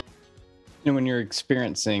When you're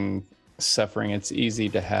experiencing suffering, it's easy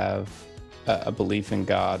to have a belief in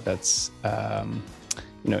God that's,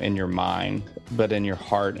 in your mind, but in your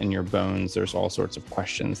heart and your bones, there's all sorts of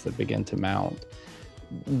questions that begin to mount.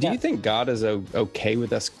 Do you think God is okay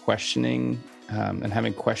with us questioning and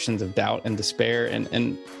having questions of doubt and despair?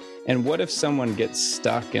 And what if someone gets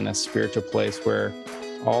stuck in a spiritual place where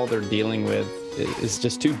all they're dealing with is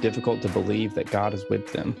just too difficult to believe that God is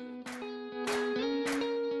with them?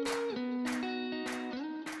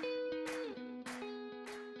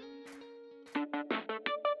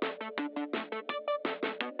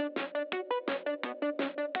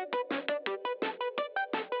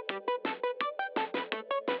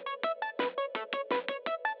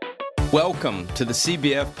 Welcome to the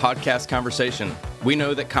CBF Podcast Conversation. We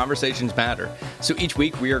know that conversations matter, so each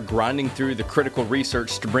week we are grinding through the critical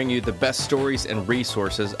research to bring you the best stories and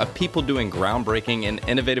resources of people doing groundbreaking and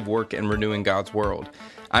innovative work in renewing God's world.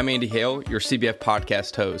 I'm Andy Hale, your CBF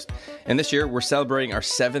Podcast host, and this year we're celebrating our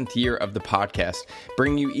 7th year of the podcast,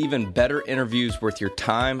 bringing you even better interviews worth your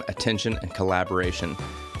time, attention, and collaboration.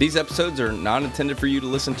 These episodes are not intended for you to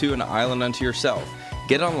listen to in an island unto yourself.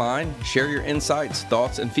 Get online, share your insights,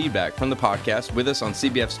 thoughts, and feedback from the podcast with us on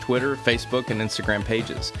CBF's Twitter, Facebook, and Instagram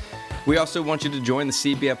pages. We also want you to join the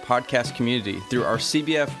CBF podcast community through our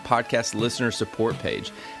CBF podcast listener support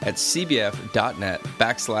page at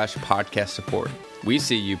cbf.net/podcast support. We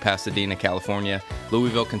see you, Pasadena, California,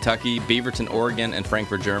 Louisville, Kentucky, Beaverton, Oregon, and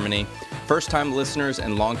Frankfurt, Germany. First-time listeners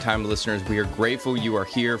and long-time listeners, we are grateful you are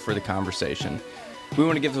here for the conversation. We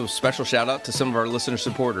want to give a special shout out to some of our listener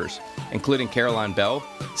supporters, including Caroline Bell,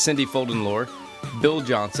 Cindy Folden-Lore, Bill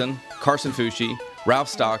Johnson, Carson Fucci, Ralph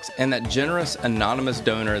Stocks, and that generous anonymous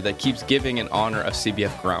donor that keeps giving in honor of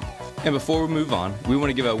CBF Grump. And before we move on, we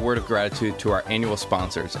want to give a word of gratitude to our annual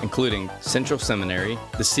sponsors, including Central Seminary,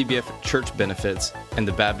 the CBF Church Benefits, and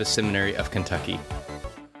the Baptist Seminary of Kentucky.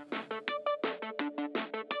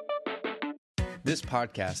 This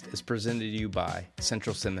podcast is presented to you by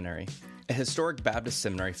Central Seminary, a historic Baptist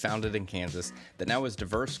seminary founded in Kansas that now is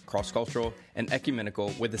diverse, cross-cultural, and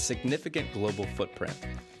ecumenical with a significant global footprint.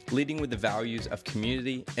 Leading with the values of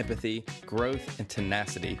community, empathy, growth, and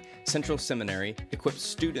tenacity, Central Seminary equips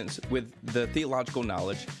students with the theological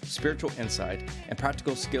knowledge, spiritual insight, and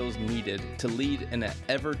practical skills needed to lead in an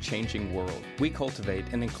ever-changing world. We cultivate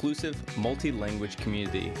an inclusive, multi-language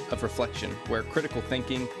community of reflection where critical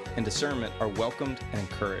thinking and discernment are welcomed and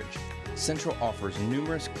encouraged. Central offers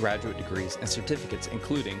numerous graduate degrees and certificates,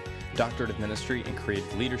 including Doctorate of Ministry in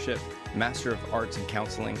Creative Leadership, Master of Arts in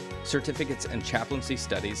Counseling, certificates in Chaplaincy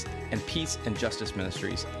Studies, and Peace and Justice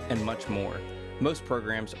Ministries, and much more. Most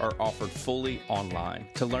programs are offered fully online.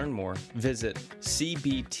 To learn more, visit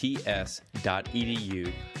cbts.edu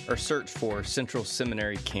or search for Central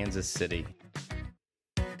Seminary, Kansas City.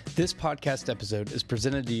 This podcast episode is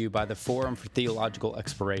presented to you by the Forum for Theological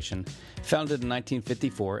Exploration. Founded in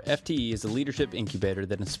 1954, FTE is a leadership incubator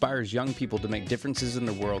that inspires young people to make differences in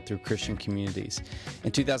the world through Christian communities.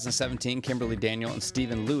 In 2017, Kimberly Daniel and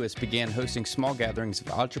Stephen Lewis began hosting small gatherings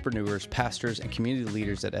of entrepreneurs, pastors, and community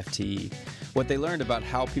leaders at FTE. What they learned about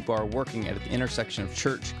how people are working at the intersection of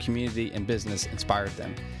church, community, and business inspired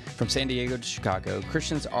them. From San Diego to Chicago,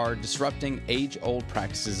 Christians are disrupting age-old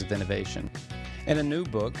practices of innovation. In a new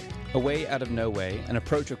book, A Way Out of No Way, An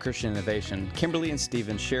Approach of Christian Innovation, Kimberly and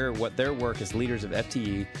Stephen share what their work as leaders of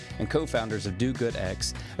FTE and co-founders of Do Good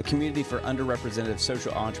X, a community for underrepresented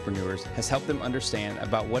social entrepreneurs, has helped them understand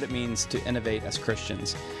about what it means to innovate as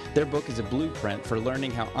Christians. Their book is a blueprint for learning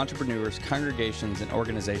how entrepreneurs, congregations, and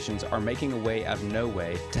organizations are making a way out of no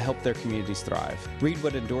way to help their communities thrive. Read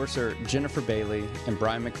what endorser Jennifer Bailey and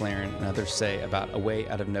Brian McLaren and others say about A Way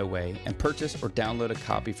Out of No Way, and purchase or download a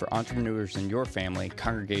copy for entrepreneurs in your family,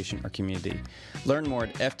 congregation, or community. Learn more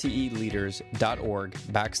at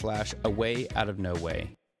fteleaders.org/A Way Out of No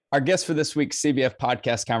Way. Our guest for this week's CBF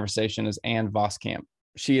Podcast Conversation is Ann Voskamp.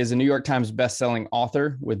 She is a New York Times bestselling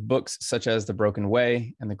author with books such as The Broken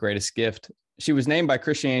Way and The Greatest Gift. She was named by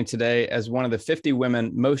Christianity Today as one of the 50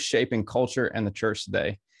 women most shaping culture and the church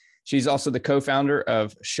today. She's also the co-founder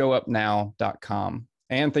of showupnow.com.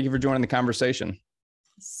 Ann, thank you for joining the conversation.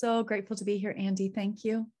 So grateful to be here, Andy. Thank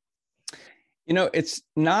you. It's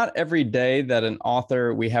not every day that an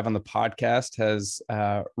author we have on the podcast has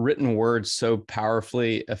written words so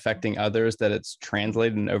powerfully affecting others that it's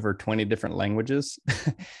translated in over 20 different languages.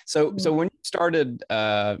 So when you started,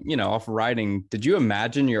 off writing, did you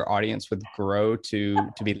imagine your audience would grow to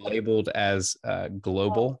be labeled as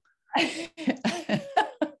global?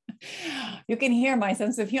 You can hear my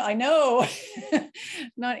sense of humor. I know,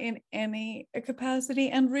 not in any capacity.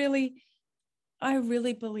 And really, I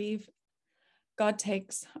really believe God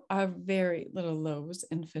takes our very little loaves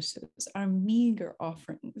and fishes, our meager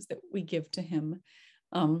offerings that we give to him,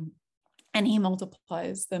 and he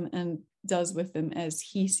multiplies them and does with them as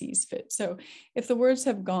he sees fit. So if the words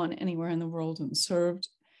have gone anywhere in the world and served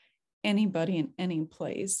anybody in any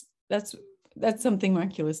place, that's something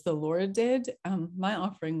miraculous the Lord did. My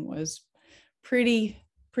offering was pretty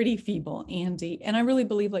feeble, Andy. And I really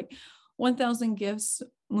believe like 1,000 gifts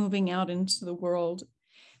moving out into the world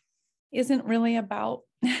isn't really about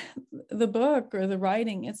the book or the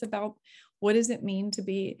writing. It's about what does it mean to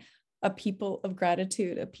be a people of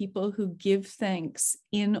gratitude, a people who give thanks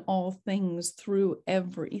in all things through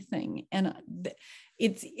everything. And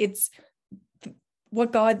it's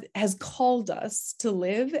what God has called us to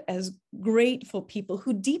live as grateful people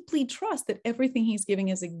who deeply trust that everything he's giving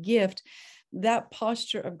is a gift. That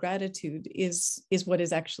posture of gratitude is what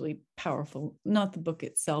is actually powerful, not the book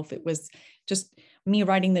itself. It was just me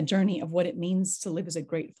writing the journey of what it means to live as a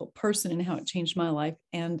grateful person and how it changed my life,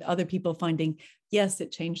 and other people finding, yes,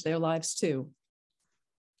 it changed their lives too.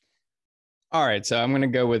 All right, so I'm going to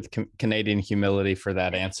go with Canadian humility for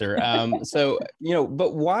that answer. So,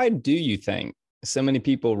 but why do you think so many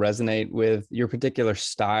people resonate with your particular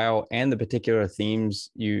style and the particular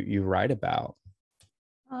themes you write about?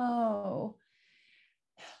 Oh,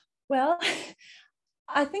 well,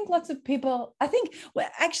 I think lots of people,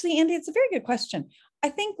 actually, Andy, it's a very good question. I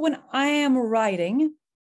think when I am writing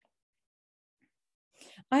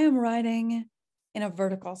in a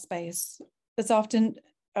vertical space. It's often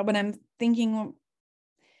when I'm thinking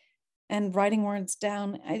and writing words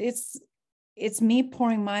down, it's me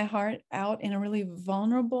pouring my heart out in a really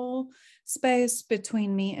vulnerable space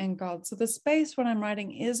between me and God. So the space when I'm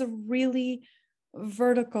writing is a really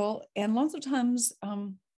vertical, and lots of times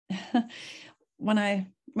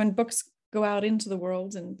when books go out into the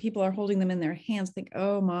world and people are holding them in their hands, think,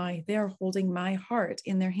 oh my, they're holding my heart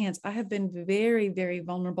in their hands. I have been very, very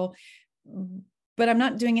vulnerable, but I'm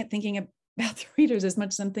not doing it thinking about the readers as much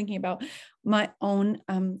as I'm thinking about my own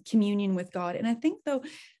communion with God. And I think though,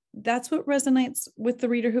 that's what resonates with the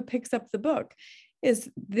reader who picks up the book, is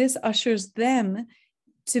this ushers them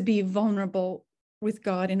to be vulnerable with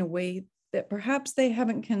God in a way that perhaps they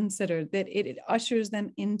haven't considered, that it ushers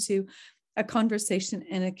them into a conversation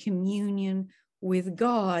and a communion with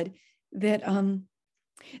God that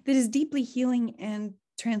is deeply healing and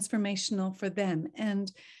transformational for them. And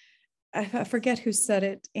I forget who said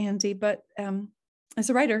it, Andy, but as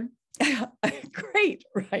a writer, a great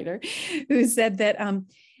writer, who said that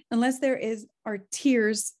unless there are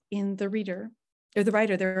tears in the reader or the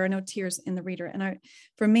writer, there are no tears in the reader. And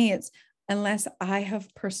for me, it's unless I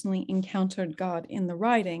have personally encountered God in the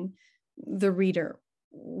writing, the reader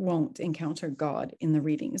won't encounter God in the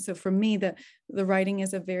reading. So for me, the writing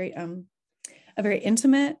is a very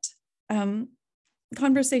intimate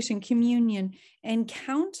conversation, communion,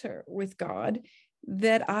 encounter with God,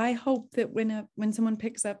 that I hope that when someone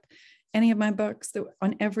picks up any of my books, that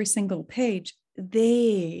on every single page,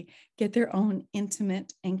 they get their own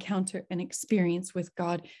intimate encounter and experience with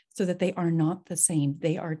God, so that they are not the same.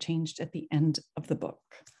 They are changed at the end of the book.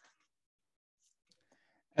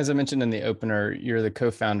 As I mentioned in the opener, you're the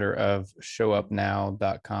co-founder of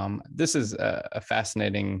showupnow.com. This is a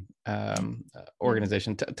fascinating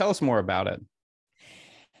organization. Tell us more about it.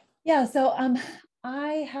 Yeah, so I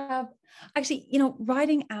have actually,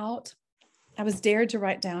 writing out, I was dared to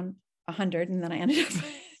write down 100, and then I ended up,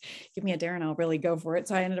 give me a dare and I'll really go for it.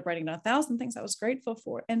 So I ended up writing down 1,000 things I was grateful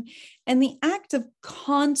for. And the act of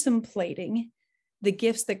contemplating the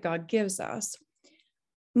gifts that God gives us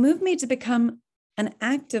moved me to become an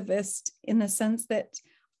activist, in the sense that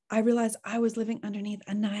I realized I was living underneath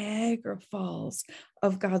a Niagara Falls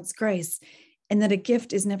of God's grace, and that a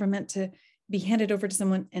gift is never meant to be handed over to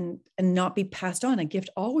someone and not be passed on. A gift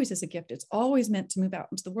always is a gift. It's always meant to move out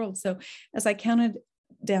into the world. So as I counted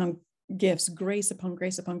down gifts, grace upon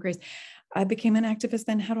grace upon grace, I became an activist.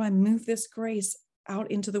 Then how do I move this grace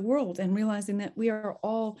out into the world? And realizing that we're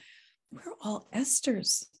all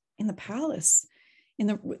Esthers in the palace,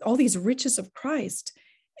 all these riches of Christ.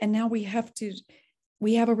 And now we have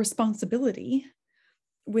a responsibility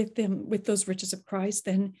with those riches of Christ,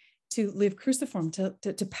 then to live cruciform,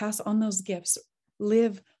 to pass on those gifts,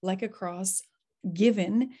 live like a cross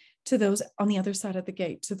given to those on the other side of the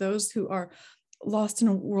gate, to those who are lost in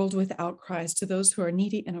a world without Christ, to those who are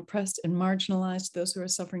needy and oppressed and marginalized, to those who are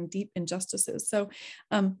suffering deep injustices. So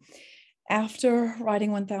after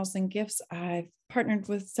writing 1,000 Gifts, I've partnered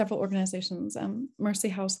with several organizations, Mercy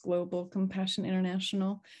House Global, Compassion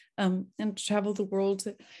International, and traveled the world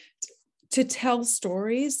to tell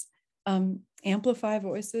stories, amplify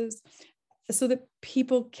voices so that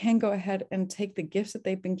people can go ahead and take the gifts that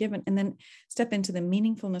they've been given and then step into the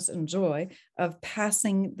meaningfulness and joy of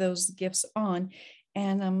passing those gifts on.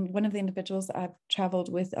 And one of the individuals I've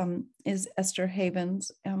traveled with is Esther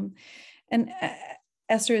Havens.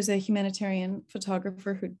 Esther is a humanitarian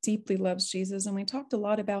photographer who deeply loves Jesus. And we talked a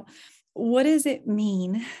lot about what does it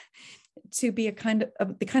mean to be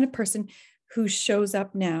the kind of person who shows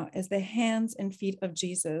up now as the hands and feet of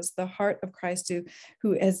Jesus, the heart of Christ,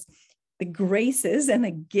 who has the graces and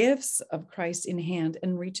the gifts of Christ in hand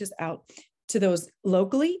and reaches out to those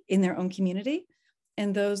locally in their own community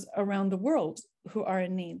and those around the world who are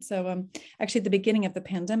in need. So actually at the beginning of the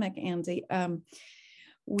pandemic, Andy,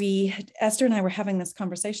 Esther and I were having this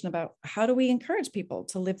conversation about how do we encourage people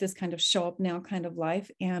to live this kind of show up now kind of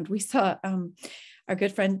life. And we saw our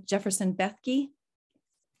good friend Jefferson Bethke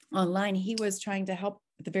online. He was trying to help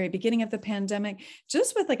at the very beginning of the pandemic,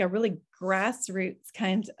 just with like a really grassroots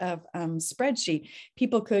kind of spreadsheet.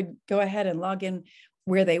 People could go ahead and log in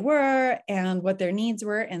where they were and what their needs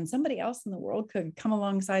were, and somebody else in the world could come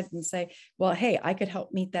alongside and say, well, hey, I could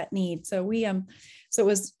help meet that need. So so it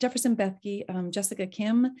was Jefferson Bethke, Jessica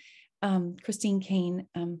Kim, Christine Kane,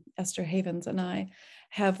 Esther Havens, and I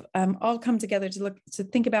have all come together to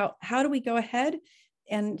think about how do we go ahead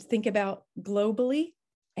and think about globally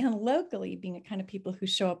and locally being a kind of people who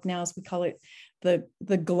show up now, as we call it, the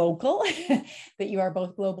glocal, that you are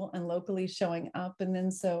both global and locally showing up. And then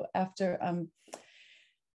so after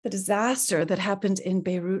the disaster that happened in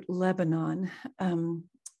Beirut, Lebanon,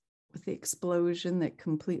 with the explosion that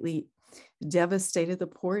completely devastated the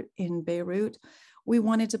port in Beirut, we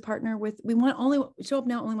wanted to partner with, Show Up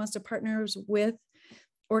Now only wants to partner with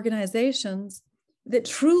organizations that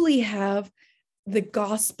truly have the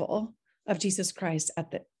gospel of Jesus Christ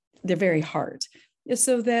at their very heart,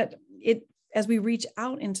 so that as we reach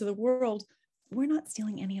out into the world, we're not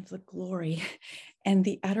stealing any of the glory and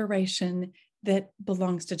the adoration that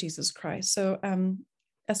belongs to Jesus Christ. So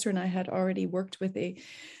Esther and I had already worked with a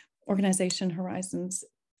organization, Horizons,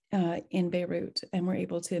 in Beirut, and we're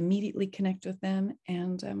able to immediately connect with them.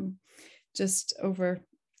 And just over,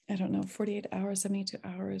 48 hours, 72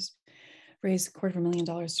 hours, raise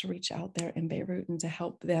 $250,000 to reach out there in Beirut and to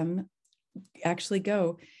help them actually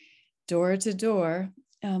go door to door,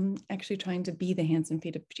 actually trying to be the hands and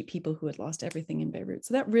feet of people who had lost everything in Beirut.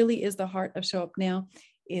 So that really is the heart of Show Up Now,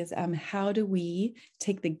 is how do we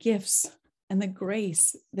take the gifts and the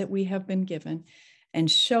grace that we have been given and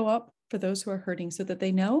show up for those who are hurting, so that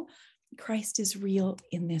they know Christ is real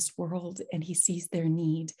in this world and he sees their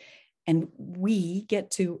need. And we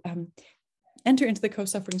get to enter into the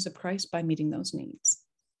co-sufferings of Christ by meeting those needs.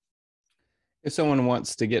 If someone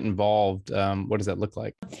wants to get involved, what does that look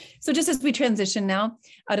like? So just as we transition now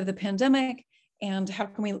out of the pandemic, and how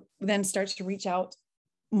can we then start to reach out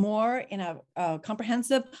more in a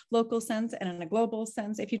comprehensive local sense and in a global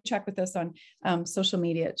sense? If you check with us on social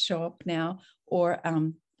media at Show Up Now, or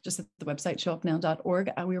just at the website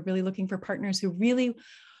showupnow.org, we're really looking for partners who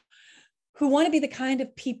want to be the kind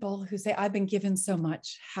of people who say, I've been given so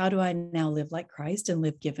much. How do I now live like Christ and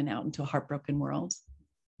live given out into a heartbroken world?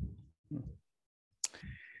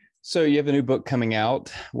 So you have a new book coming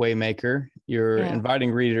out, Waymaker. You're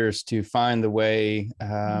inviting readers to find the way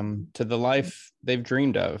to the life they've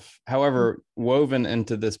dreamed of. However, woven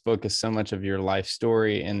into this book is so much of your life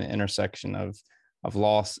story and the intersection of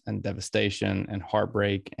loss and devastation and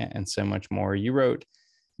heartbreak and so much more. You wrote,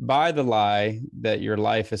 buy the lie that your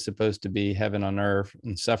life is supposed to be heaven on earth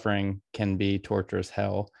and suffering can be torturous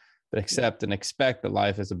hell, but accept and expect that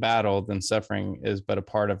life is a battle, then suffering is but a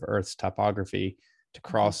part of earth's topography to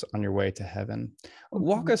cross on your way to heaven.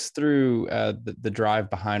 Walk us through the drive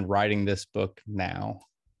behind writing this book now.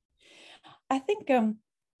 I think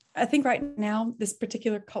right now, this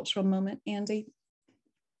particular cultural moment, Andy,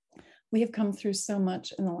 we have come through so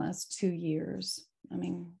much in the last 2 years. I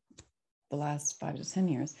mean, the last 5 to 10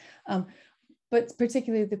 years, but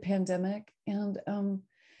particularly the pandemic, and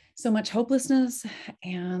so much hopelessness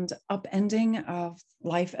and upending of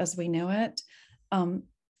life as we know it, and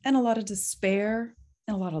a lot of despair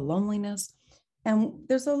and a lot of loneliness. And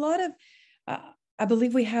there's a lot of, I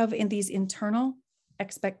believe we have in these internal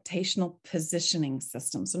expectational positioning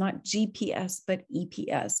systems, so not GPS, but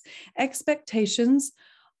EPS, expectations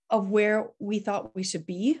of where we thought we should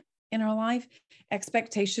be in our life,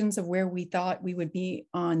 expectations of where we thought we would be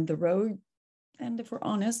on the road, and if we're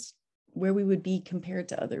honest, where we would be compared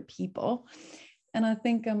to other people. And I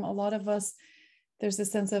think a lot of us, there's a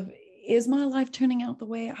sense of, is my life turning out the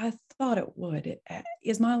way I thought it would?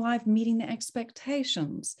 Is my life meeting the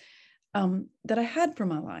expectations that I had for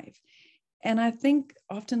my life? And I think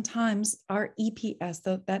oftentimes our EPS,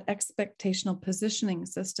 that expectational positioning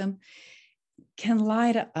system, can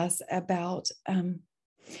lie to us about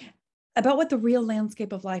what the real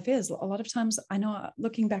landscape of life is. A lot of times, I know,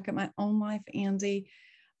 looking back at my own life, Andy,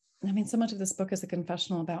 I mean, so much of this book is a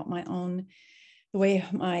confessional about the way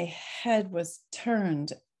my head was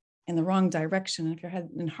turned in the wrong direction. And if your head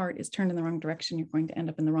and heart is turned in the wrong direction, you're going to end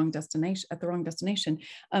up in the wrong destination, at the wrong destination.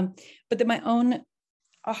 But that my own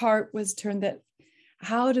heart was turned that,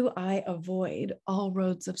 how do I avoid all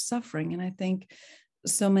roads of suffering? And I think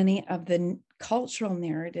so many of the cultural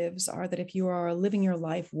narratives are that if you are living your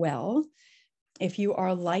life well, if you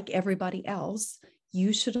are like everybody else,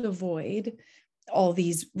 you should avoid all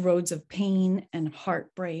these roads of pain and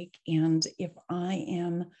heartbreak. And if I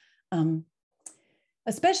am,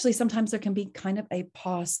 especially sometimes there can be kind of a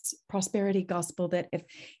prosperity gospel that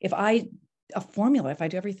if I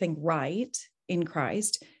do everything right in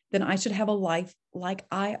Christ, then I should have a life like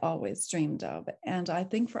I always dreamed of. And I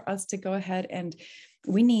think for us to go ahead, and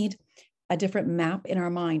we need a different map in our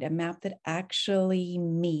mind, a map that actually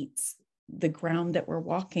meets the ground that we're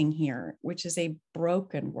walking here, which is a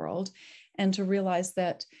broken world. And to realize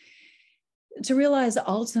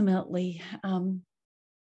ultimately,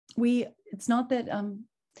 it's not that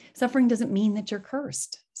suffering doesn't mean that you're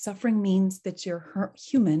cursed. Suffering means that you're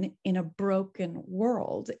human in a broken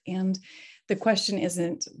world. And the question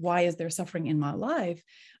isn't, why is there suffering in my life?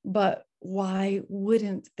 But why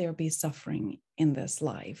wouldn't there be suffering in this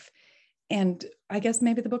life? And I guess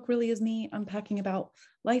maybe the book really is me unpacking about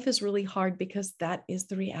life is really hard because that is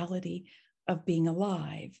the reality of being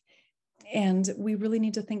alive. And we really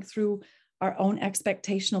need to think through our own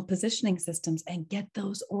expectational positioning systems and get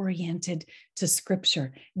those oriented to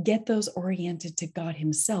Scripture, get those oriented to God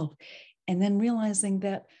Himself. And then realizing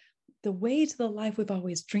that the way to the life we've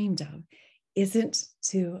always dreamed of isn't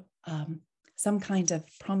to some kind of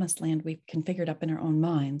promised land we've configured up in our own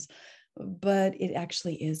minds, but it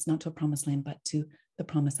actually is not to a promised land, but to the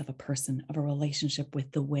promise of a person, of a relationship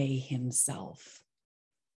with the way Himself.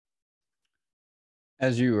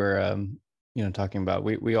 As you were talking about,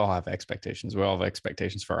 we all have expectations. We all have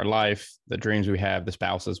expectations for our life, the dreams we have, the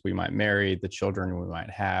spouses we might marry, the children we might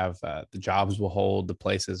have, the jobs we'll hold, the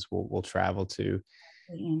places we'll travel to.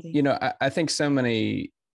 Andy. I think so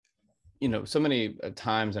many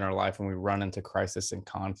times in our life when we run into crisis and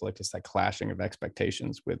conflict, it's that clashing of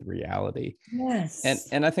expectations with reality. Yes.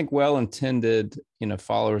 And I think well-intended,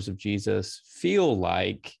 followers of Jesus feel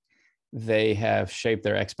like they have shaped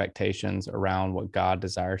their expectations around what God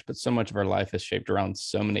desires, but so much of our life is shaped around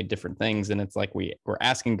so many different things. And it's like we're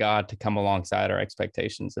asking God to come alongside our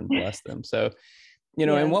expectations and bless them. So,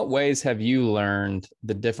 in what ways have you learned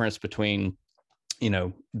the difference between,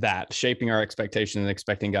 that shaping our expectations and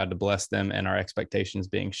expecting God to bless them, and our expectations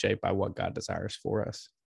being shaped by what God desires for us?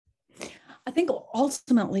 I think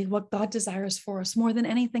ultimately what God desires for us more than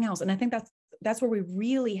anything else, and I think that's where we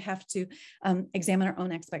really have to examine our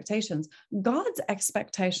own expectations. God's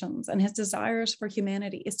expectations and His desires for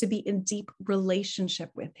humanity is to be in deep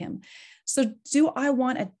relationship with Him. So do I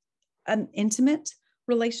want an intimate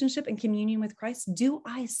relationship and communion with Christ? Do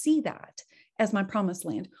I see that as my promised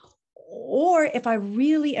land? Or if I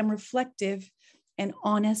really am reflective and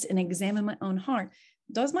honest and examine my own heart,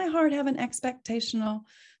 does my heart have an expectational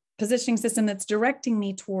positioning system that's directing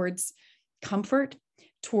me towards comfort,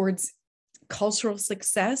 towards cultural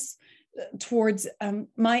success, towards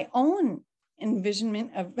my own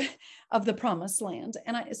envisionment of the promised land?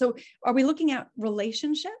 And so are we looking at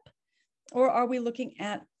relationship, or are we looking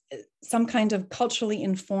at some kind of culturally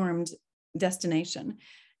informed destination?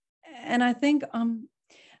 And I think when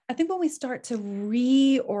we start to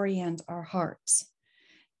reorient our hearts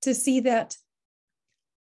to see that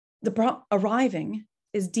arriving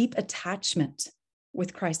is deep attachment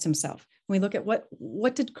with Christ Himself. When we look at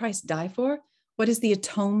what did Christ die for? What is the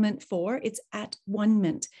atonement for? It's at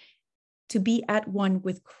one-ment, to be at one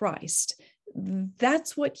with Christ.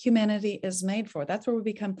 That's what humanity is made for. That's where we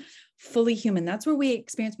become fully human. That's where we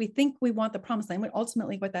think we want the promised land, but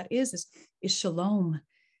ultimately what that is shalom.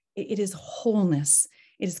 It is wholeness.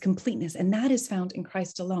 It is completeness. And that is found in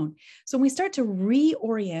Christ alone. So when we start to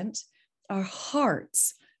reorient our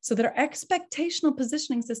hearts so that our expectational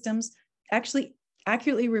positioning systems actually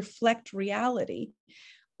accurately reflect reality,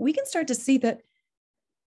 we can start to see that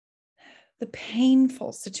the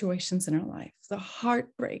painful situations in our life, the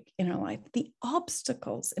heartbreak in our life, the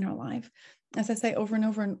obstacles in our life, as I say over and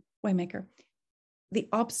over in Waymaker, the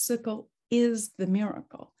obstacle is the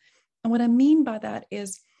miracle. And what I mean by that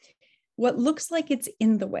is what looks like it's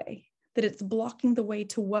in the way, that it's blocking the way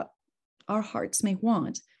to what our hearts may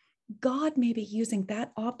want, God may be using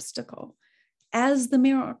that obstacle as the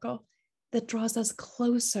miracle that draws us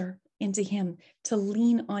closer into him, to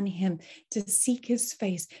lean on him, to seek his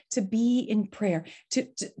face, to be in prayer, to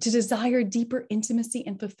desire deeper intimacy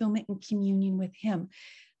and fulfillment and communion with him.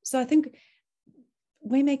 So I think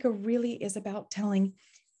Waymaker really is about telling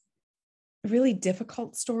really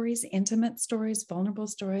difficult stories, intimate stories, vulnerable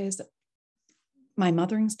stories, my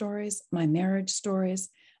mothering stories, my marriage stories,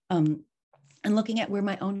 and looking at where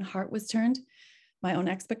my own heart was turned, my own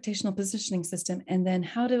expectational positioning system, and then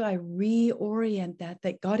how do I reorient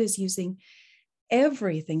that God is using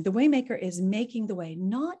everything. The Waymaker is making the way,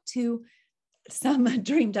 not to some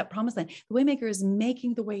dreamed up promised land. The Waymaker is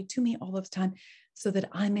making the way to me all of the time so that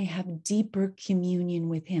I may have deeper communion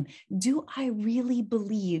with him. Do I really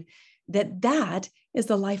believe that that is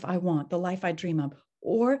the life I want, the life I dream of?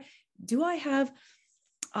 Or do I have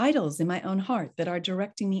idols in my own heart that are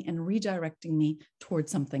directing me and redirecting me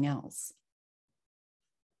towards something else?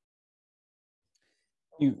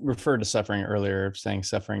 You referred to suffering earlier, saying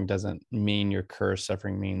suffering doesn't mean you're cursed.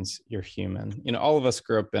 Suffering means you're human. All of us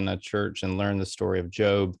grew up in a church and learned the story of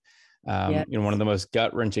Job. Yes. One of the most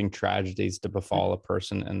gut-wrenching tragedies to befall a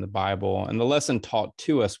person in the Bible. And the lesson taught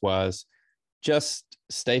to us was just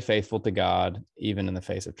stay faithful to God, even in the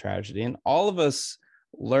face of tragedy. And all of us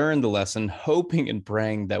learned the lesson, hoping and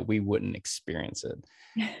praying that we wouldn't experience it.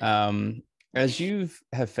 As you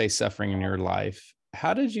have faced suffering in your life,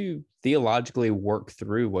 how did you theologically work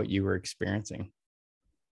through what you were experiencing?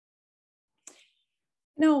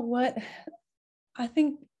 You know what? I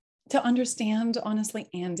think to understand, honestly,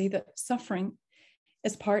 Andy, that suffering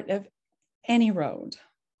is part of any road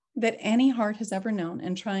that any heart has ever known,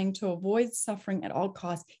 and trying to avoid suffering at all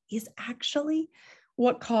costs is actually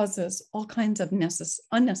what causes all kinds of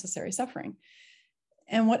unnecessary suffering.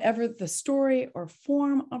 And whatever the story or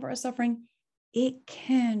form of our suffering, it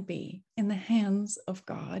can be, in the hands of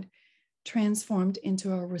God, transformed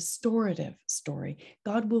into a restorative story.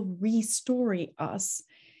 God will restore us,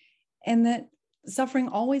 and that suffering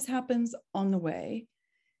always happens on the way.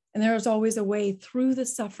 And there is always a way through the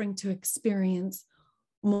suffering to experience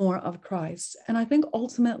more of Christ. And I think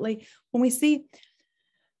ultimately, when we see,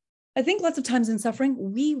 I think lots of times in suffering,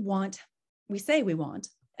 we say we want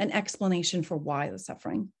an explanation for why the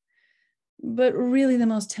suffering. But really, the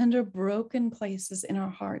most tender, broken places in our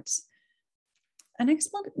hearts, an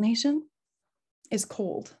explanation is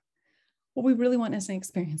cold. What we really want is an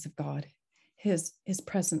experience of God. His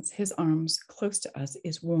presence, his arms close to us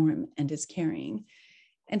is warm and is caring.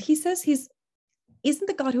 And he says he isn't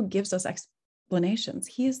the God who gives us explanations.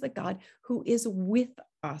 He is the God who is with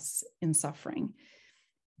us in suffering.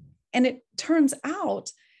 And it turns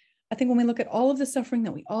out, I think when we look at all of the suffering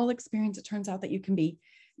that we all experience, it turns out that you can be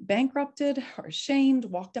bankrupted or ashamed,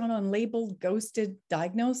 walked down unlabeled, ghosted,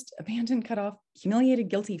 diagnosed, abandoned, cut off, humiliated,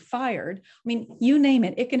 guilty, fired. I mean, you name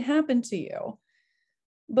it, it can happen to you.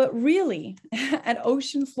 But really, at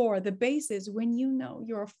ocean floor, the base is when you know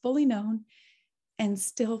you're fully known and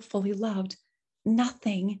still fully loved,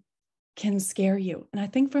 nothing can scare you. And I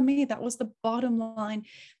think for me, that was the bottom line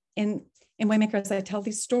in Waymaker, as I tell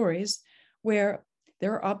these stories where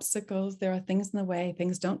there are obstacles, there are things in the way,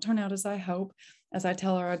 things don't turn out as I hope. As I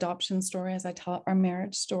tell our adoption story, as I tell our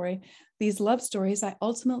marriage story, these love stories, I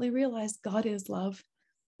ultimately realized God is love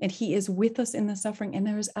and he is with us in the suffering. And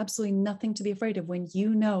there is absolutely nothing to be afraid of when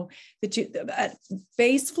you know that at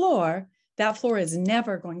base floor, that floor is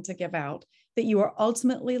never going to give out, that you are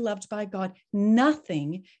ultimately loved by God.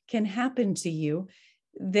 Nothing can happen to you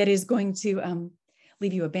that is going to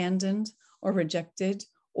leave you abandoned or rejected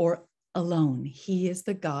or alone. He is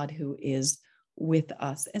the God who is with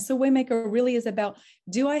us. And so Waymaker really is about,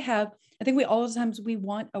 I think we all the times we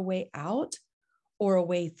want a way out or a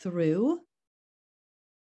way through.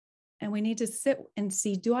 And we need to sit and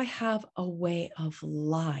see, do I have a way of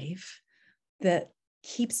life that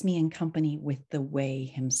keeps me in company with the way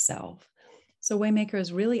himself? So Waymaker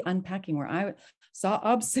is really unpacking where I saw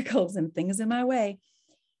obstacles and things in my way.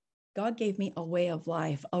 God gave me a way of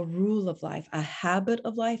life, a rule of life, a habit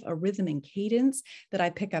of life, a rhythm and cadence that I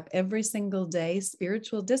pick up every single day,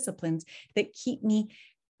 spiritual disciplines that keep me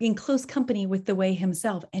in close company with the way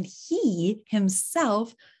himself. And he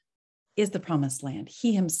himself is the promised land.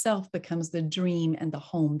 He himself becomes the dream and the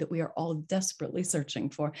home that we are all desperately searching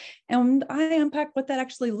for. And I unpack what that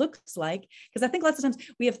actually looks like, because I think lots of times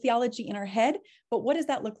we have theology in our head, but what does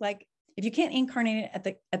that look like? If you can't incarnate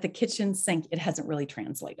it at the kitchen sink, it hasn't really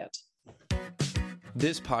translated.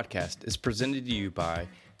 This podcast is presented to you by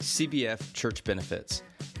CBF Church Benefits.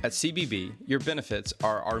 At CBB, your benefits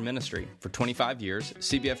are our ministry. For 25 years,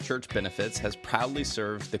 CBF Church Benefits has proudly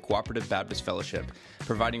served the Cooperative Baptist Fellowship,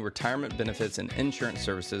 providing retirement benefits and insurance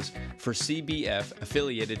services for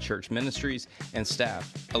CBF-affiliated church ministries and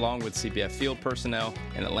staff, along with CBF field personnel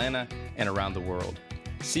in Atlanta and around the world.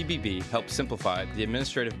 CBB helps simplify the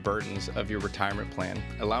administrative burdens of your retirement plan,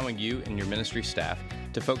 allowing you and your ministry staff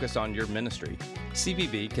to focus on your ministry.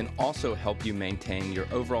 CBB can also help you maintain your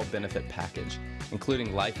overall benefit package,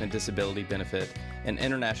 including life and disability benefit and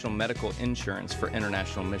international medical insurance for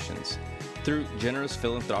international missions. Through generous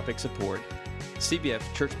philanthropic support, CBF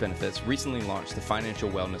Church Benefits recently launched the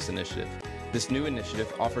Financial Wellness Initiative. This new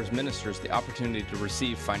initiative offers ministers the opportunity to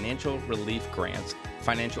receive financial relief grants,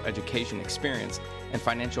 financial education experience, and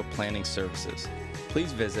financial planning services.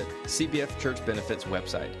 Please visit CBF Church Benefits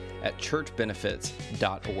website at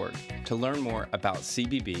churchbenefits.org to learn more about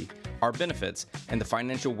CBB, our benefits, and the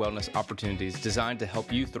financial wellness opportunities designed to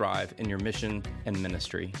help you thrive in your mission and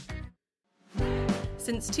ministry.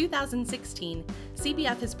 Since 2016,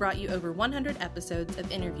 CBF has brought you over 100 episodes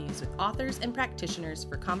of interviews with authors and practitioners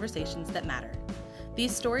for conversations that matter.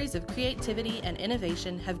 These stories of creativity and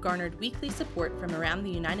innovation have garnered weekly support from around the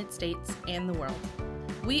United States and the world.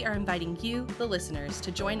 We are inviting you, the listeners,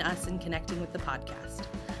 to join us in connecting with the podcast.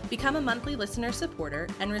 Become a monthly listener supporter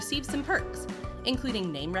and receive some perks,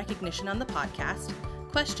 including name recognition on the podcast,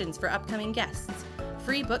 questions for upcoming guests,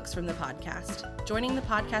 free books from the podcast, joining the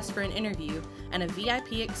podcast for an interview, and a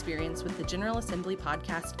VIP experience with the General Assembly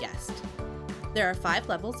podcast guest. There are 5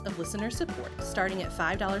 levels of listener support, starting at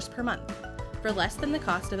 $5 per month. For less than the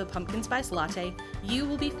cost of a pumpkin spice latte, you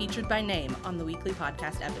will be featured by name on the weekly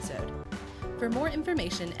podcast episode. For more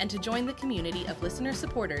information and to join the community of listener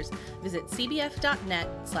supporters, visit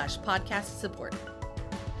cbf.net/podcast support.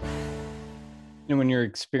 When you're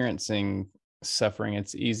experiencing suffering,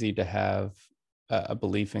 it's easy to have a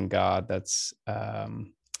belief in God that's,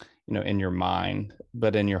 in your mind,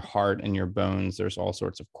 but in your heart and your bones, there's all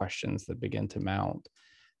sorts of questions that begin to mount.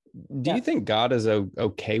 Do you think God is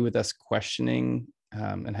okay with us questioning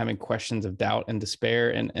and having questions of doubt and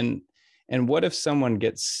despair? And what if someone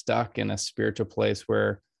gets stuck in a spiritual place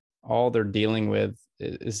where all they're dealing with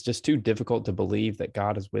is just too difficult to believe that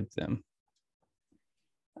God is with them?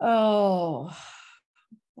 Oh,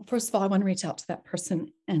 well, first of all, I want to reach out to that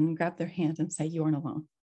person and grab their hand and say, you aren't alone.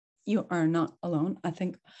 You are not alone. I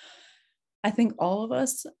think all of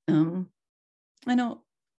us, I know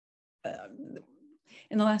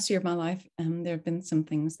in the last year of my life, there have been some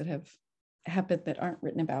things that have happened that aren't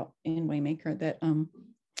written about in Waymaker that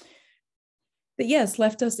yes,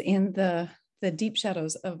 left us in the deep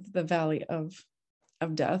shadows of the valley of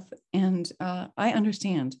death. And I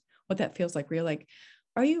understand what that feels like. We're like,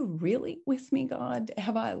 are you really with me, God?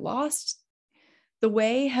 Have I lost the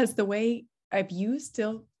way? Has the way are you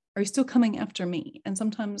still coming after me? And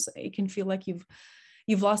sometimes it can feel like you've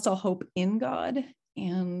lost all hope in God.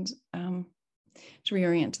 And to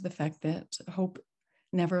reorient to the fact that hope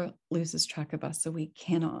never loses track of us, so we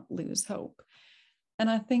cannot lose hope. And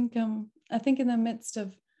I think in the midst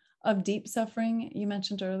of deep suffering, you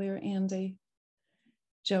mentioned earlier, Andy,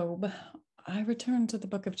 Job, I returned to the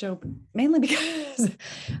book of Job mainly because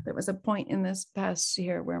there was a point in this past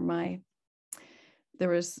year where there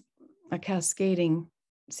was a cascading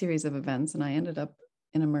series of events, and I ended up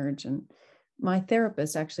in a merge, and my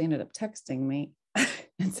therapist actually ended up texting me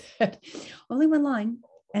and said, only one line,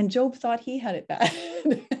 and Job thought he had it bad.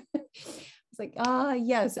 It's like,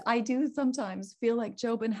 yes, I do sometimes feel like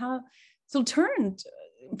Job. And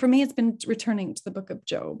for me, it's been returning to the book of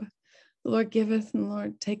Job. The Lord giveth and the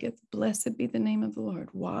Lord taketh. Blessed be the name of the Lord.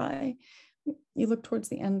 Why? You look towards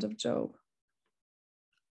the end of Job.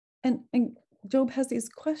 And Job has these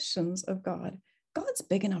questions of God. God's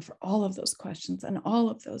big enough for all of those questions and all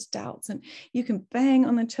of those doubts. And you can bang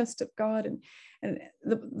on the chest of God. And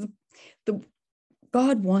the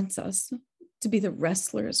God wants us to be the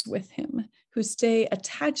wrestlers with him, who stay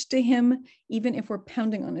attached to him, even if we're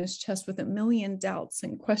pounding on his chest with a million doubts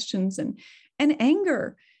and questions and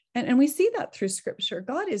anger. And we see that through scripture.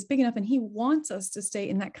 God is big enough, and he wants us to stay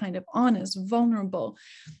in that kind of honest, vulnerable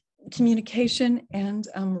communication and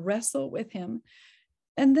wrestle with him.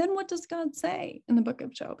 And then what does God say in the book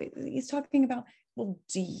of Job? He's talking about, well,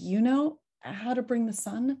 do you know how to bring the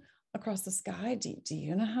sun across the sky? Do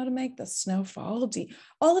you know how to make the snow fall?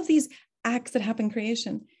 All of these acts that happen in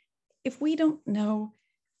creation, if we don't know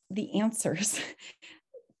the answers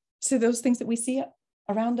to those things that we see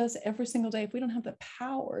around us every single day, if we don't have the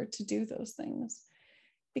power to do those things,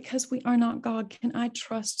 because we are not God, can I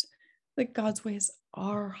trust that God's ways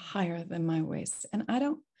are higher than my ways? And I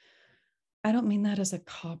don't mean that as a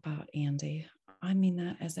cop-out, Andy. I mean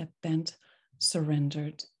that as a bent,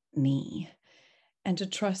 surrendered knee. And to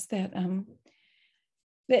trust that,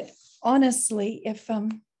 that honestly, if,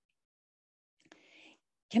 can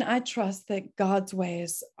I trust that God's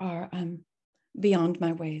ways are beyond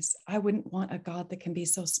my ways? I wouldn't want a God that can be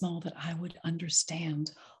so small that I would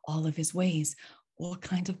understand all of his ways. What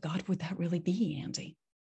kind of God would that really be, Andy?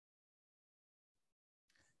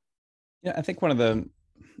 Yeah, I think one of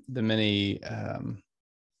the many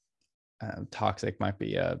toxic might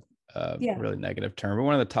be a really negative term, but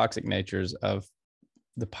one of the toxic natures of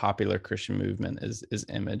the popular Christian movement is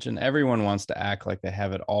image, and everyone wants to act like they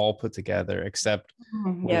have it all put together, except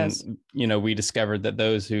when we discovered that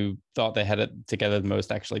those who thought they had it together the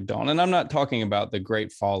most actually don't. And I'm not talking about the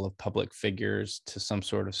great fall of public figures to some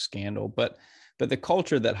sort of scandal, but the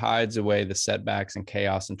culture that hides away the setbacks and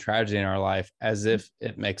chaos and tragedy in our life as if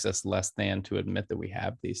it makes us less than to admit that we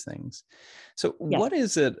have these things. So what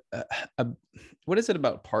is it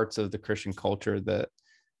about parts of the Christian culture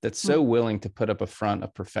that's so willing to put up a front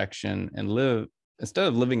of perfection and live, instead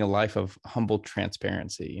of living a life of humble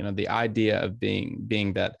transparency? The idea of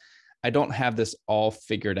being that I don't have this all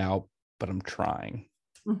figured out, but I'm trying.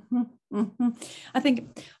 I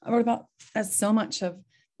think I wrote about so much of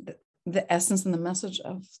the essence and the message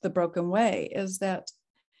of The Broken Way is that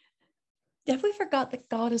if we forgot that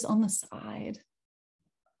God is on the side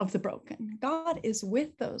of the broken, God is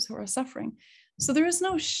with those who are suffering. So there is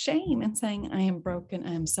no shame in saying, I am broken,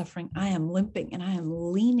 I am suffering, I am limping, and I am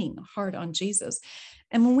leaning hard on Jesus.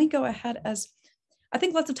 And when we go ahead, as I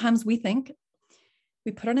think lots of times we think,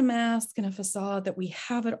 we put on a mask and a facade that we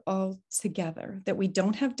have it all together, that we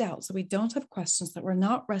don't have doubts, that we don't have questions, that we're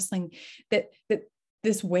not wrestling, that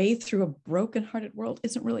this way through a brokenhearted world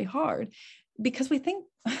isn't really hard, because we think,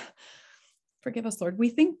 forgive us, Lord, we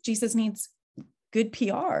think Jesus needs good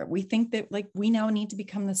PR. We think that we now need to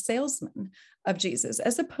become the salesman of Jesus,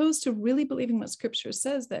 as opposed to really believing what Scripture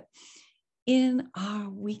says, that in our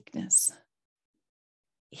weakness,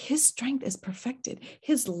 his strength is perfected.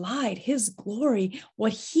 His light, his glory,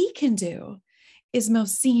 what he can do is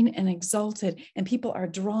most seen and exalted, and people are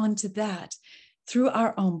drawn to that through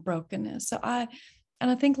our own brokenness. So I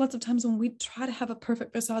think lots of times when we try to have a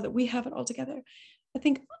perfect facade, that we have it all together, I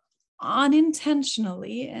think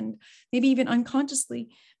unintentionally and maybe even unconsciously,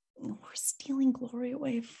 we're stealing glory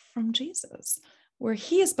away from Jesus, where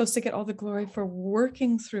he is supposed to get all the glory for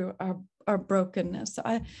working through our brokenness. So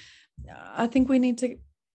I think we need to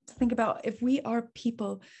think about, if we are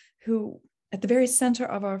people who, at the very center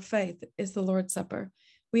of our faith is the Lord's Supper,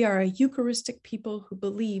 we are a Eucharistic people who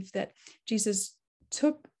believe that Jesus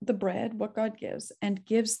took the bread, what God gives, and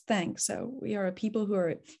gives thanks. So we are a people who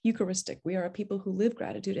are Eucharistic. We are a people who live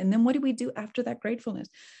gratitude. And then what do we do after that gratefulness?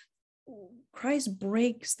 Christ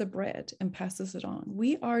breaks the bread and passes it on.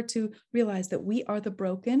 We are to realize that we are the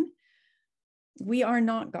broken. We are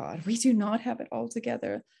not God. We do not have it all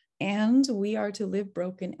together. And we are to live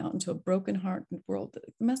broken out into a broken heart world. The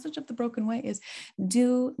message of The Broken Way is,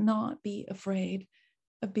 do not be afraid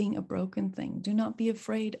of being a broken thing. Do not be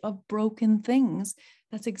afraid of broken things.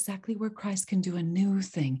 That's exactly where Christ can do a new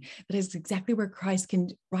thing. That is exactly where Christ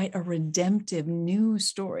can write a redemptive new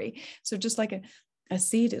story. So just like a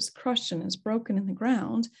seed is crushed and is broken in the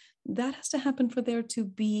ground, that has to happen for there to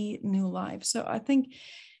be new life. So I think,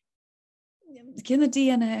 can the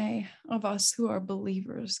DNA of us who are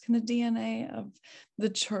believers, can the DNA of the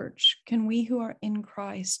church, can we who are in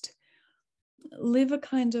Christ live a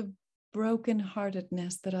kind of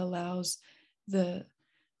brokenheartedness that allows the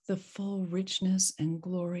full richness and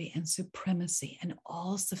glory and supremacy and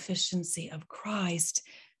all sufficiency of Christ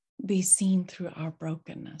be seen through our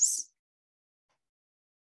brokenness?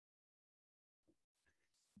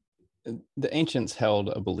 The ancients held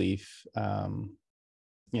a belief,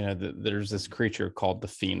 there's this creature called the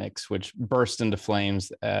phoenix, which burst into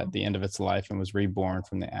flames at the end of its life and was reborn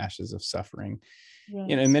from the ashes of suffering. Yes.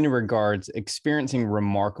 In many regards, experiencing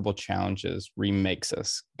remarkable challenges remakes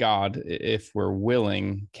us. God, if we're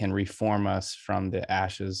willing, can reform us from the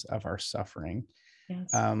ashes of our suffering.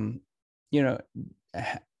 Yes.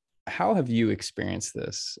 How have you experienced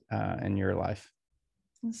this in your life?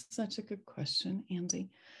 That's such a good question, Andy.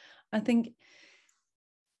 I think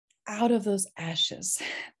out of those ashes,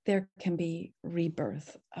 there can be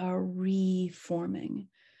rebirth, a reforming.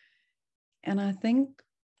 And I think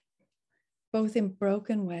both in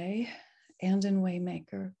Broken Way and in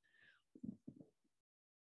Waymaker,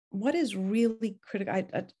 what is really critical,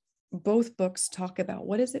 both books talk about,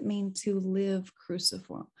 what does it mean to live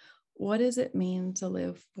cruciform? What does it mean to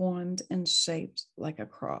live formed and shaped like a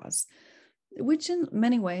cross? Which in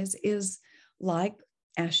many ways is like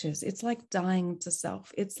ashes. It's like dying to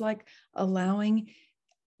self. It's like allowing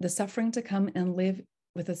the suffering to come and live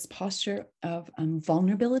with this posture of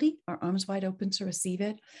vulnerability, our arms wide open to receive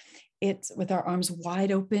it. It's with our arms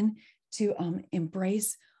wide open to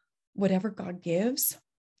embrace whatever God gives,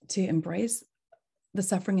 to embrace the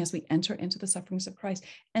suffering as we enter into the sufferings of Christ,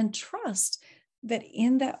 and trust that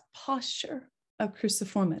in that posture of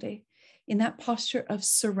cruciformity, in that posture of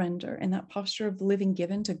surrender, in that posture of living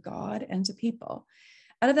given to God and to people,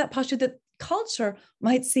 out of that posture that culture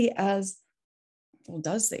might see as, well,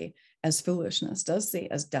 does see as foolishness, does see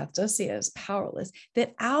as death, does see as powerless,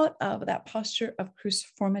 that out of that posture of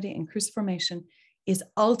cruciformity and cruciformation is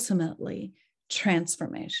ultimately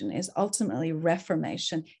transformation, is ultimately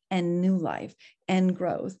reformation and new life and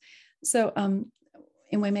growth. So in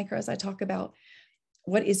Waymaker, as I talk about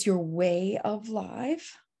what is your way of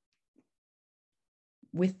life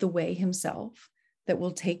with the way himself that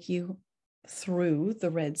will take you through the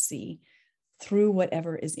Red Sea, through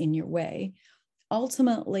whatever is in your way,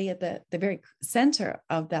 ultimately at the very center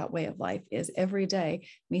of that way of life is every day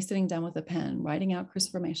me sitting down with a pen, writing out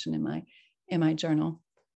cruciformation in my journal,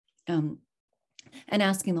 and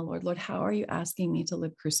asking the Lord, how are you asking me to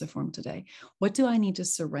live cruciform today? What do I need to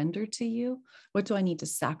surrender to you? What do I need to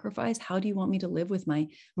sacrifice? How do you want me to live with my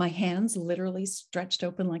hands literally stretched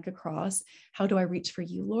open like a cross? How do I reach for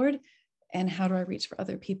you, Lord? And how do I reach for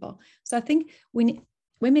other people? So I think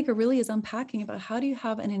Waymaker really is unpacking about how do you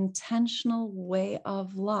have an intentional way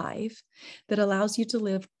of life that allows you to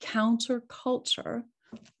live counterculture,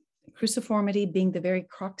 cruciformity being the very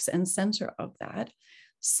crux and center of that,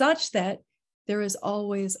 such that there is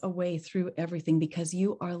always a way through everything because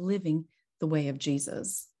you are living the way of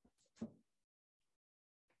Jesus.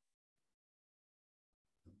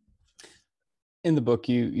 In the book,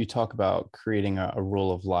 you talk about creating a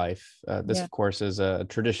rule of life. This, of course, is a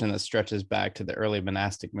tradition that stretches back to the early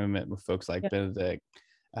monastic movement with folks like Benedict,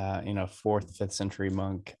 4th, 5th century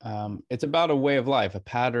monk. It's about a way of life, a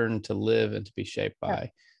pattern to live and to be shaped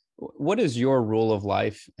by. What is your rule of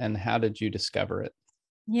life, and how did you discover it?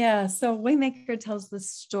 Yeah, so Waymaker tells this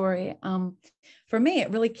story. For me, it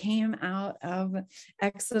really came out of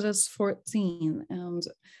Exodus 14 and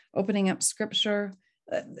opening up scripture.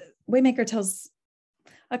 Waymaker tells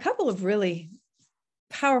a couple of really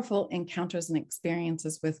powerful encounters and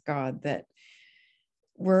experiences with God that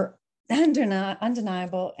were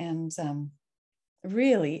undeniable and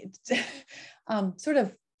really sort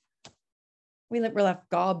of, we were left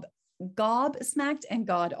gobsmacked and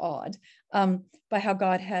God-awed by how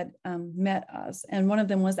God had met us. And one of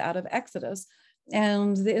them was out of Exodus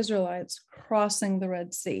and the Israelites crossing the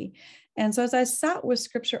Red Sea. And so as I sat with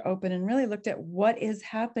scripture open and really looked at what is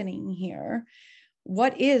happening here,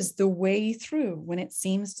 what is the way through when it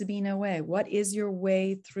seems to be no way? What is your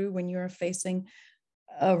way through when you're facing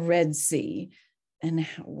a Red Sea? And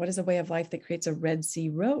what is a way of life that creates a Red Sea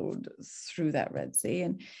road through that Red Sea?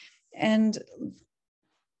 And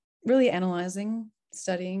really analyzing,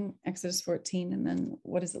 studying Exodus 14, and then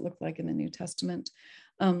what does it look like in the New Testament?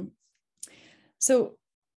 So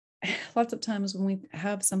lots of times when we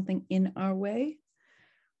have something in our way,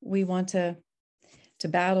 we want to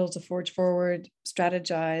battle, to forge forward,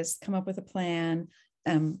 strategize, come up with a plan,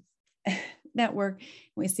 network.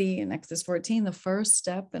 We see in Exodus 14, the first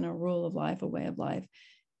step in a rule of life, a way of life,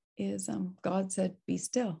 is God said, be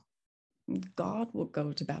still. God will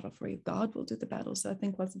go to battle for you. God will do the battle. So I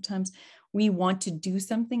think lots of times we want to do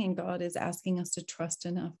something and God is asking us to trust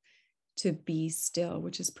enough to be still,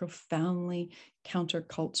 which is profoundly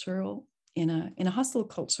countercultural in a hostile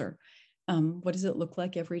culture. What does it look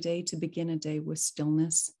like every day to begin a day with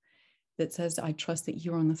stillness that says, I trust that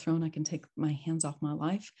you're on the throne. I can take my hands off my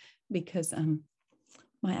life because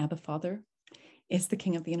my Abba Father is the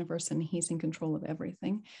King of the universe and he's in control of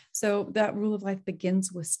everything. So that rule of life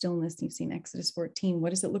begins with stillness. You've seen Exodus 14. What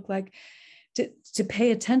does it look like to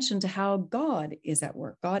pay attention to how God is at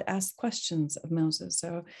work? God asks questions of Moses.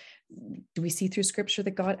 So do we see through scripture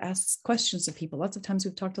that God asks questions of people? Lots of times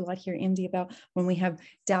we've talked a lot here, Indy, about when we have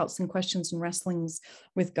doubts and questions and wrestlings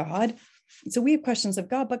with God. So we have questions of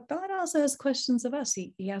God, but God also has questions of us.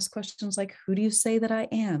 He asks questions like, who do you say that I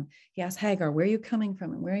am? He asks Hagar, where are you coming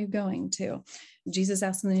from and where are you going to? Jesus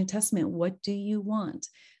asks in the New Testament, what do you want?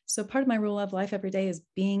 So part of my rule of life every day is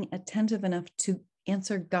being attentive enough to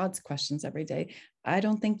answer God's questions every day. I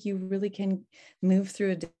don't think you really can move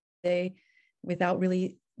through a day without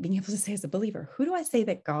really being able to say as a believer, who do I say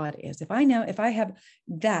that God is? If I have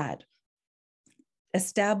that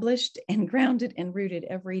established and grounded and rooted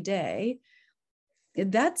every day,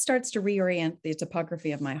 that starts to reorient the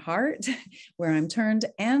topography of my heart, where I'm turned,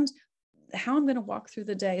 and how I'm going to walk through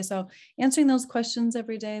the day. So answering those questions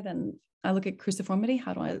every day, then I look at cruciformity.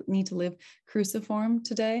 How do I need to live cruciform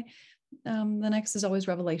today? The next is always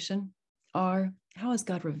revelation. How has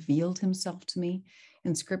God revealed himself to me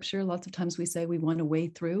in scripture? Lots of times we say we want to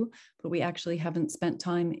wade through, but we actually haven't spent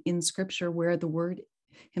time in scripture where the word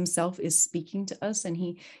himself is speaking to us.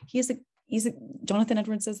 And Jonathan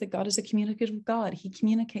Edwards says that God is a communicative God. He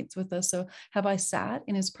communicates with us. So have I sat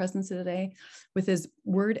in his presence today with his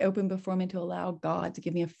word open before me to allow God to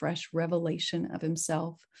give me a fresh revelation of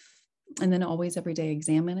himself? And then always every day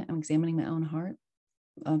examine it. I'm examining my own heart.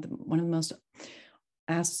 One of the most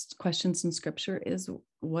asked questions in scripture is,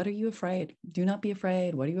 what are you afraid? Do not be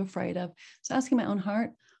afraid. What are you afraid of? So asking my own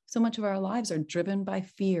heart. So much of our lives are driven by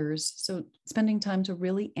fears. So spending time to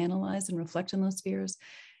really analyze and reflect on those fears.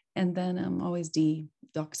 And then always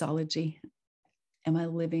doxology. Am I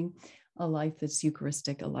living a life that's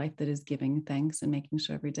Eucharistic, a life that is giving thanks and making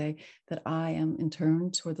sure every day that I am in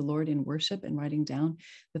turn toward the Lord in worship and writing down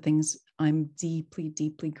the things I'm deeply,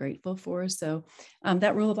 deeply grateful for. So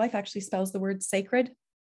that rule of life actually spells the word sacred,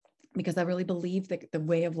 because I really believe that the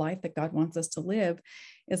way of life that God wants us to live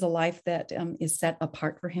is a life that is set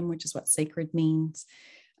apart for him, which is what sacred means.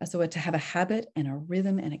 So to have a habit and a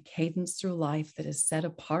rhythm and a cadence through life that is set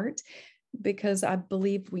apart, because I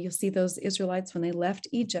believe you'll see those Israelites when they left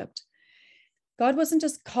Egypt, God wasn't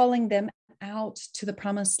just calling them out to the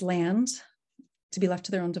promised land to be left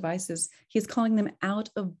to their own devices. He's calling them out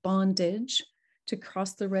of bondage to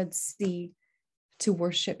cross the Red Sea to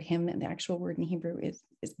worship him. And the actual word in Hebrew is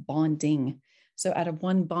bonding. So out of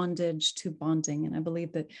one bondage to bonding. And I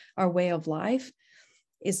believe that our way of life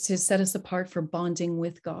is to set us apart for bonding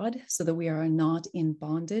with God, so that we are not in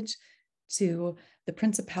bondage to the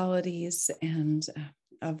principalities and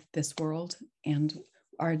of this world. And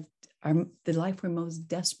the life we most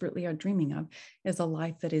desperately are dreaming of is a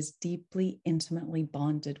life that is deeply, intimately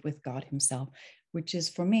bonded with God himself, which is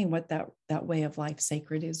for me what that way of life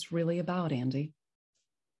sacred is really about, Andy.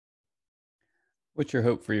 What's your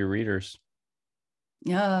hope for your readers?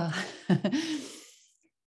 Yeah.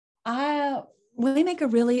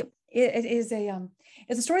 Waymaker really,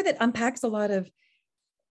 it's a story that unpacks a lot of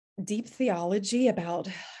deep theology about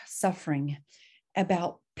suffering,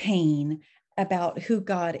 about pain, about who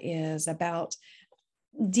God is, about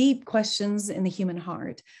deep questions in the human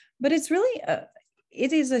heart. But it's really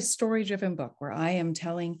it is a story-driven book where I am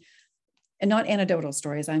telling, and not anecdotal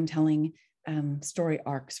stories, I'm telling story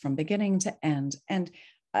arcs from beginning to end. And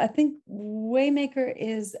I think Waymaker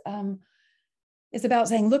is about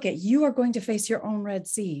saying, look, you are going to face your own Red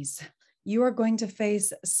Seas. You are going to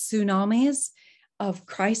face tsunamis of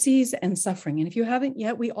crises and suffering. And if you haven't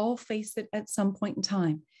yet, we all face it at some point in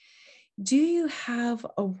time. Do you have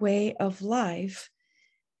a way of life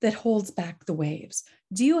that holds back the waves?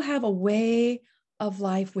 Do you have a way of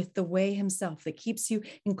life with the way himself that keeps you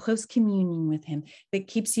in close communion with him, that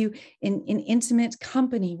keeps you in intimate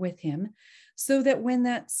company with him, so that when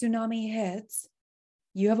that tsunami hits,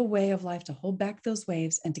 you have a way of life to hold back those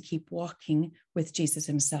waves and to keep walking with Jesus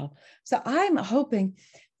himself? So I'm hoping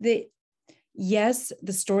that, yes,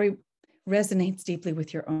 the story resonates deeply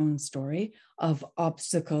with your own story of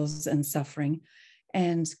obstacles and suffering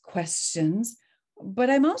and questions.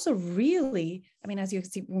 But I'm also really, as you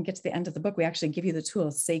see, when we get to the end of the book, we actually give you the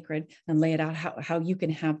tool sacred and lay it out how you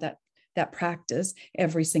can have that practice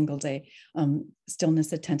every single day.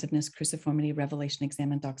 Stillness, attentiveness, cruciformity, revelation,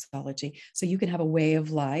 examine, doxology. So you can have a way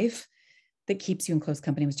of life that keeps you in close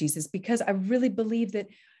company with Jesus. Because I really believe that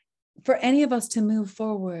for any of us to move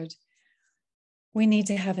forward, we need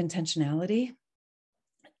to have intentionality,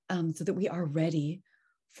 so that we are ready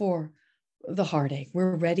for the heartache.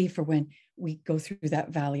 We're ready for when we go through that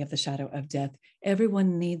valley of the shadow of death.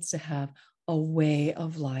 Everyone needs to have a way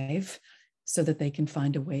of life so that they can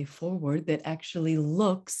find a way forward that actually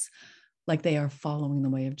looks like they are following the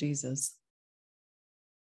way of Jesus.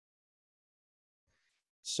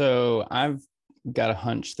 So I've got a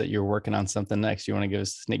hunch that you're working on something next. You want to give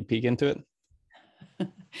us a sneak peek into it?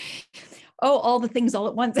 Oh, all the things all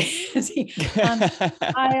at once.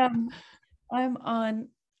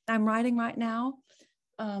 I'm writing right now.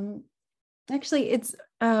 Actually, it's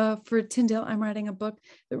for Tyndale. I'm writing a book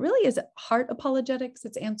that really is heart apologetics.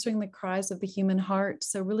 It's answering the cries of the human heart.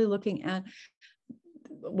 So really looking at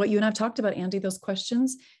what you and I've talked about, Andy, those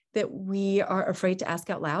questions that we are afraid to ask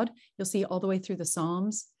out loud. You'll see all the way through the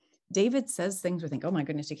Psalms. David says things we think, oh my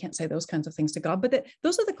goodness, you can't say those kinds of things to God, but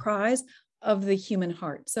those are the cries of the human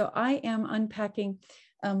heart. So I am unpacking,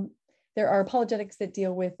 there are apologetics that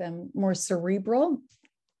deal with more cerebral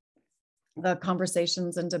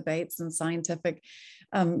conversations and debates and scientific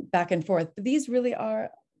back and forth. But these really are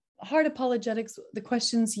heart apologetics, the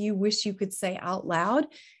questions you wish you could say out loud.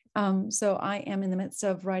 So I am in the midst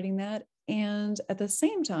of writing that. And at the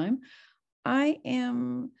same time, I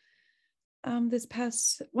am, this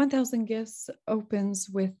past 1,000 Gifts opens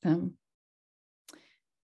with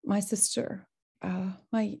my sister,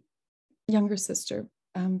 my younger sister,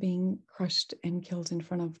 being crushed and killed in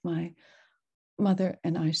front of my mother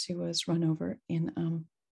and I. She was run over in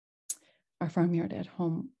our farmyard at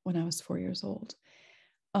home when I was 4 years old.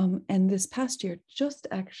 And this past year, just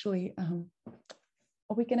actually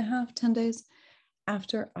a week and a half, 10 days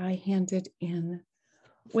after I handed in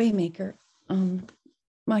Waymaker,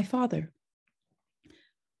 my father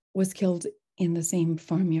was killed in the same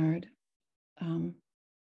farmyard,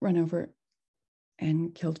 run over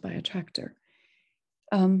and killed by a tractor.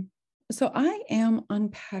 So I am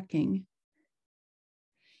unpacking.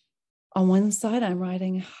 On one side, I'm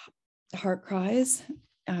writing heart cries.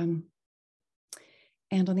 And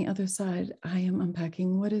on the other side, I am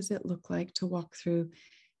unpacking what does it look like to walk through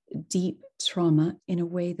deep trauma in a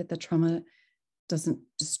way that the trauma doesn't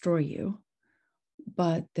destroy you,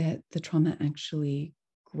 but that the trauma actually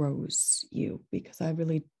grows you. Because I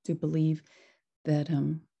really do believe that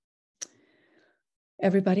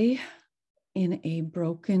everybody in a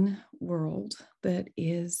broken world that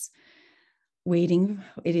is waiting,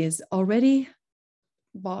 it is already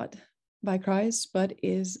bought by Christ, but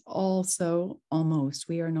is also almost,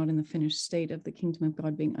 we are not in the finished state of the kingdom of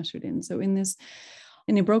God being ushered in. So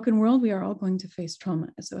in a broken world, we are all going to face trauma.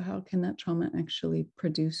 So how can that trauma actually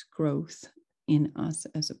produce growth in us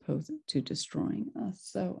as opposed to destroying us?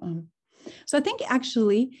 So I think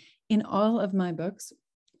actually in all of my books,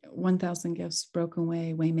 1,000 Gifts, Broken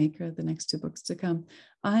Way, Waymaker, the next 2 books to come,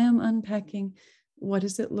 I am unpacking what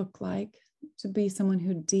does it look like to be someone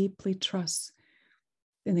who deeply trusts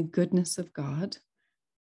in the goodness of God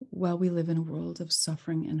while we live in a world of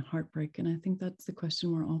suffering and heartbreak. And I think that's the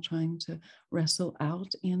question we're all trying to wrestle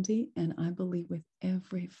out, Andy. And I believe with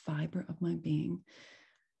every fiber of my being,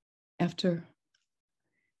 after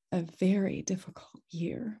a very difficult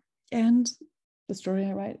year and the story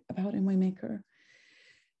I write about in Waymaker,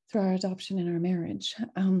 through our adoption and our marriage,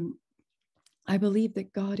 I believe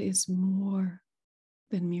that God is more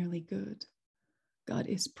than merely good. God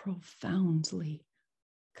is profoundly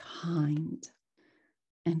kind,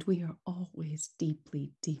 and we are always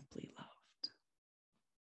deeply, deeply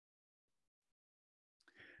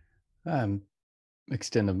loved.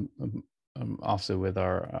 Extend also with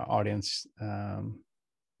our audience, our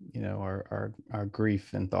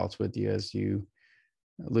grief and thoughts with you as you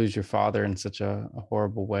lose your father in such a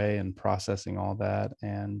horrible way, and processing all that.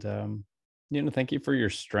 And thank you for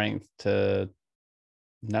your strength to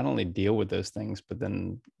not only deal with those things, but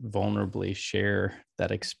then vulnerably share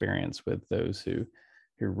that experience with those who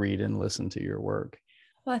read and listen to your work.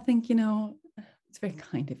 Well, I think, it's very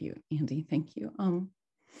kind of you, Andy. Thank you.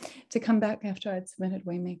 To come back after I'd submitted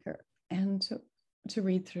Waymaker and to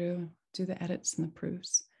read through, do the edits and the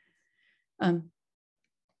proofs, and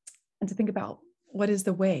to think about what is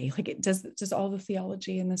the way, like does all the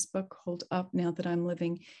theology in this book hold up now that I'm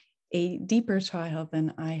living a deeper trial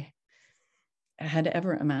than I had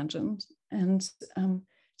ever imagined? And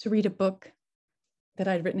to read a book that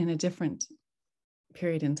I'd written in a different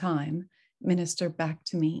period in time minister back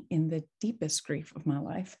to me in the deepest grief of my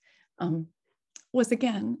life was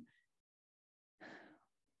again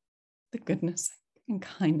the goodness and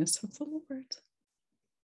kindness of the Lord.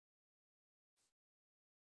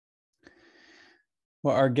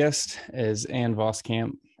 Well, our guest is Ann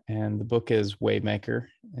Voskamp, and the book is Waymaker.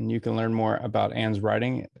 And you can learn more about Ann's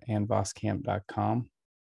writing at annvoskamp.com.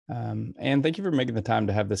 And thank you for making the time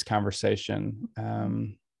to have this conversation.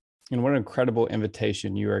 And what an incredible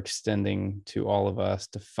invitation you are extending to all of us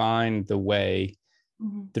to find the way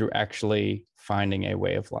through actually finding a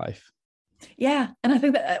way of life. Yeah. And I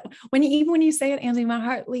think that when you say it, Andy, my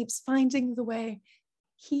heart leaps, finding the way.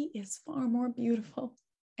 He is far more beautiful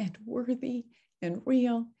and worthy and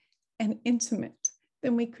real and intimate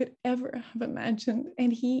than we could ever have imagined.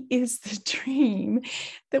 And he is the dream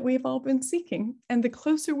that we've all been seeking. And the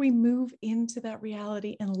closer we move into that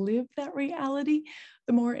reality and live that reality,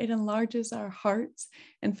 the more it enlarges our hearts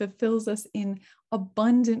and fulfills us in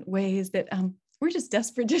abundant ways that we're just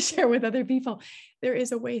desperate to share with other people. There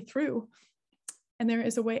is a way through, and there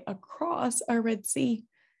is a way across our Red Sea,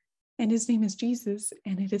 and his name is Jesus,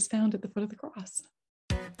 and it is found at the foot of the cross.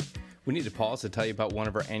 We need to pause to tell you about one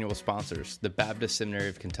of our annual sponsors, the Baptist Seminary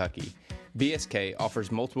of Kentucky. BSK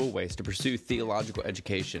offers multiple ways to pursue theological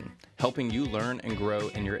education, helping you learn and grow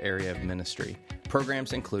in your area of ministry.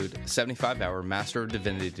 Programs include a 75-hour Master of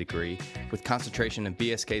Divinity degree with concentration in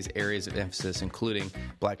BSK's areas of emphasis, including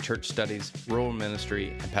Black church studies, rural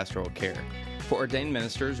ministry, and pastoral care. For ordained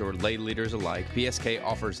ministers or lay leaders alike, BSK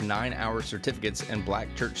offers 9-hour certificates in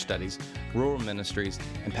Black church studies, rural ministries,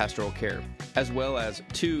 and pastoral care, as well as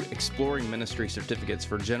 2 exploring ministry certificates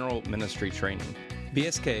for general ministry training.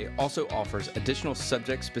 BSK also offers additional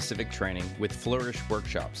subject-specific training with Flourish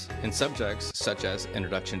workshops in subjects such as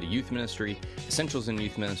Introduction to Youth Ministry, Essentials in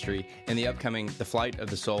Youth Ministry, and the upcoming The Flight of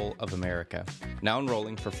the Soul of America. Now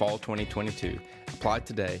enrolling for fall 2022. Apply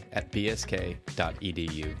today at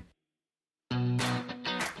bsk.edu.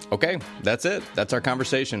 Okay, that's it. That's our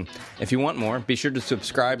conversation. If you want more, be sure to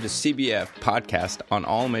subscribe to CBF Podcast on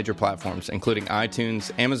all major platforms, including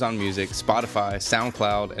iTunes, Amazon Music, Spotify,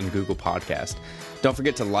 SoundCloud, and Google Podcast. Don't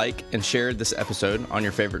forget to like and share this episode on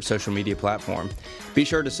your favorite social media platform. Be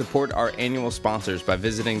sure to support our annual sponsors by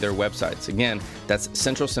visiting their websites. Again, that's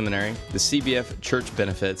Central Seminary, the CBF Church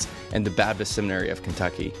Benefits, and the Baptist Seminary of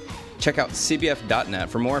Kentucky. Check out cbf.net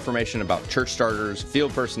for more information about church starters,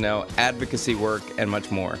 field personnel, advocacy work, and much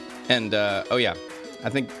more. And, I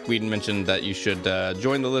think we mentioned that you should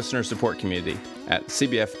join the listener support community at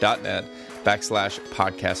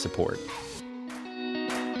cbf.net/podcast support.